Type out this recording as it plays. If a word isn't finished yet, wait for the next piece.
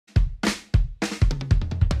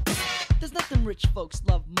There's nothing rich folks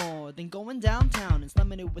love more than going downtown and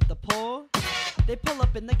slumming it with the poor. They pull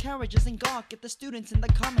up in the carriages and gawk at the students in the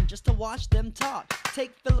common just to watch them talk.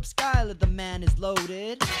 Take Philip Schuyler, the man is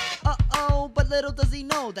loaded. Uh-oh, but little does he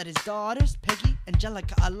know that his daughters, Peggy,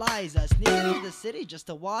 Angelica, Eliza, sneak into the city just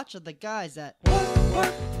to watch other guys at work,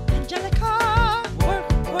 work. Angelica,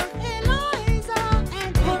 work, work. Eliza,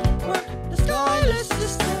 and Peggy, work. The Schuyler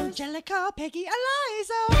Sisters, Angelica, Peggy,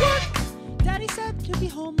 Eliza, work. Daddy said to be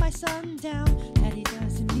home by sundown. Daddy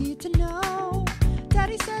doesn't need to know.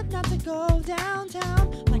 Daddy said not to go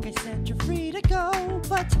downtown. Like I said, you're free to go.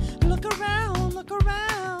 But look around,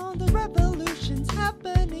 the revolution's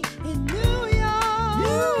happening in New York.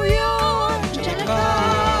 New York!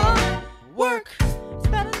 Angelica! Work! It's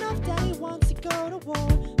bad enough Daddy wants to go to war.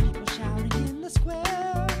 People shouting in the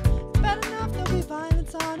square. It's bad enough there'll be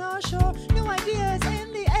violence on our shore. New ideas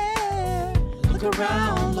in the air. Look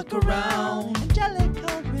around,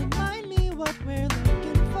 Angelica, remind me what we're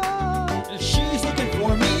looking for. She's looking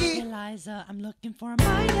for me. Eliza, I'm looking for a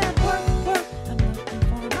mind at work, work. I'm looking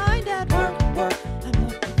for a mind at work, work. I'm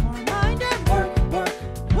looking for a mind at work, work.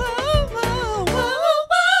 Whoa, whoa, whoa,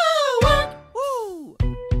 whoa, work. Woo.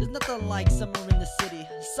 There's nothing like summer in the city.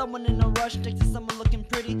 Someone in a rush next to someone looking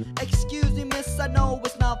pretty. Excuse me, miss, I know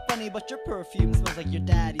it's not funny, but your perfume smells like your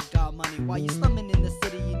daddy's got money. Why you slumming in the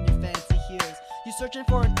city in your fancy heels? You searching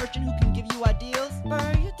for an urchin who can give you ideals?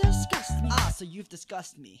 Burr, you disgust me. Ah, so you've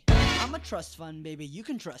discussed me. I'm a trust fund, baby, you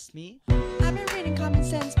can trust me. I've been reading Common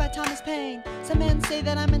Sense by Thomas Paine. Some men say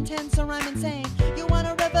that I'm intense or I'm insane. You want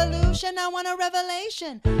a revolution, I want a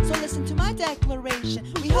revelation. So listen to my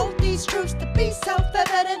declaration. We hold these truths to be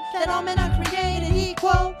self-evident, that all men are created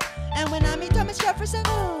equal. And when I meet Thomas Jefferson,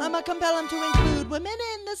 I'ma compel him to include women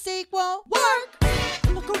in the sequel. Work!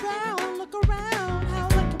 Look around,